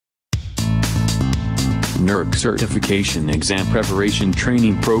NERC Certification Exam Preparation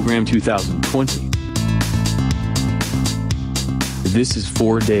Training Program 2020. This is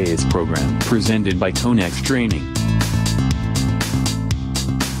 4 days program presented by Tonex Training.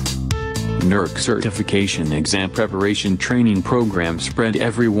 NERC Certification Exam Preparation Training Program spread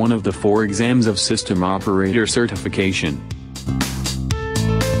every one of the 4 exams of System Operator Certification.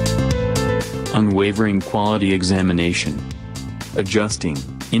 Unwavering Quality Examination, Adjusting,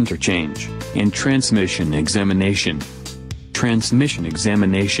 Interchange, and Transmission Examination, Transmission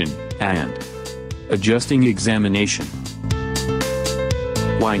Examination, and Adjusting Examination.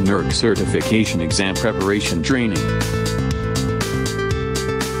 Why NERC Certification Exam Preparation Training?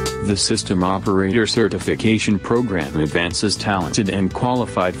 The System Operator Certification Program advances talented and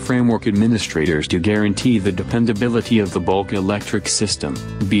qualified framework administrators to guarantee the dependability of the bulk electric system,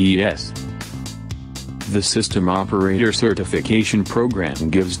 BES. The System Operator Certification Program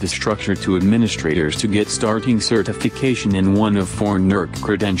gives the structure to administrators to get starting certification in one of 4 NERC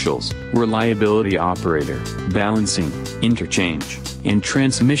credentials: Reliability Operator, Balancing, Interchange, and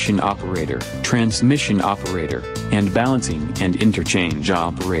Transmission Operator, and Balancing and Interchange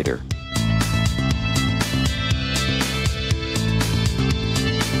Operator.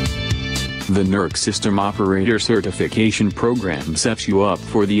 The NERC System Operator Certification Program sets you up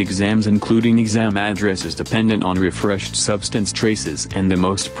for the exams, including exam addresses dependent on refreshed substance traces and the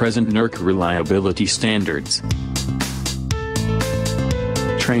most present NERC reliability standards.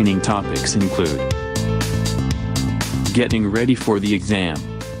 Training topics include: getting ready for the exam,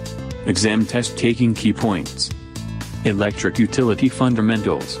 exam test taking key points, electric utility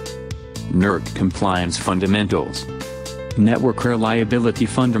fundamentals, NERC compliance fundamentals, network reliability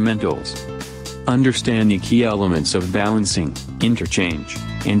fundamentals, understanding key elements of balancing, interchange,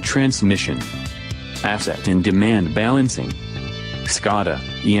 and transmission, asset and demand balancing, SCADA,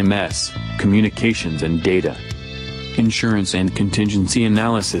 EMS, communications and data, insurance and contingency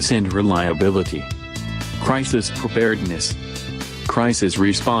analysis and reliability, crisis preparedness, crisis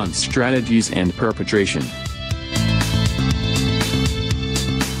response strategies and perpetration.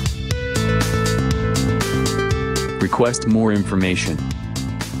 Request more information.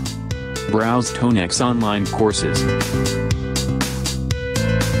 Browse Tonex online courses.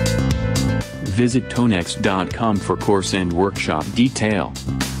 Visit tonex.com for course and workshop detail.